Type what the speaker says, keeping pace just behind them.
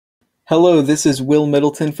Hello, this is Will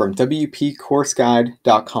Middleton from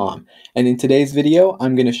WPCourseGuide.com, and in today's video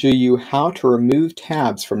I'm going to show you how to remove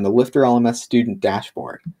tabs from the LifterLMS student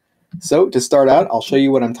dashboard. So to start out, I'll show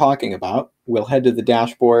you what I'm talking about. We'll head to the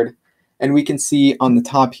dashboard, and we can see on the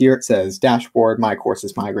top here it says Dashboard, My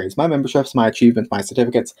Courses, My Grades, My Memberships, My Achievements, My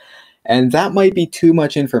Certificates, and that might be too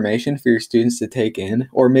much information for your students to take in,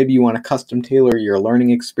 or maybe you want to custom tailor your learning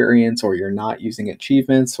experience, or you're not using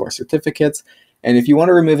achievements or certificates. And if you want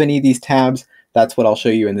to remove any of these tabs, that's what I'll show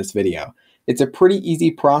you in this video. It's a pretty easy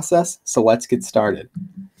process, so let's get started.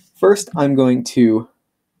 First, I'm going to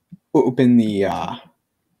open the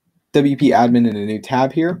WP admin in a new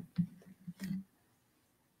tab here.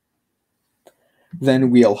 Then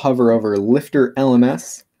we'll hover over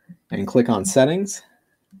LifterLMS and click on Settings.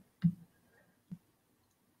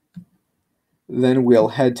 Then we'll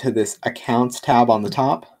head to this Accounts tab on the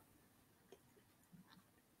top.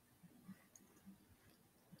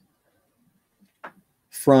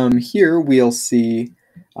 From here, we'll see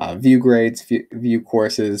View Grades, View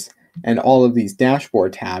Courses, and all of these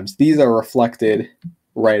dashboard tabs. These are reflected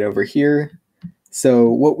right over here.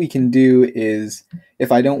 So what we can do is,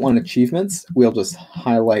 if I don't want achievements, we'll just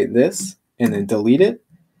highlight this and then delete it.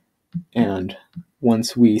 And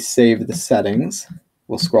once we save the settings,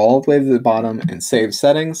 we'll scroll all the way to the bottom and save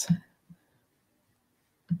settings.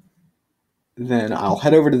 Then I'll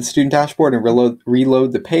head over to the student dashboard and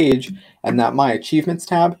reload the page, and that My Achievements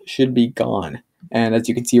tab should be gone. And as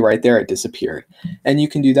you can see right there, it disappeared. And you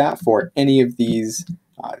can do that for any of these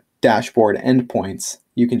dashboard endpoints.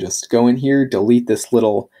 You can just go in here, delete this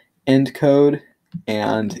little end code,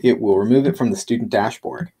 and it will remove it from the student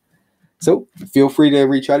dashboard. So feel free to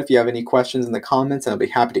reach out if you have any questions in the comments, and I'll be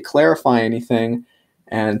happy to clarify anything.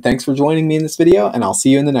 And thanks for joining me in this video, and I'll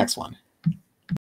see you in the next one.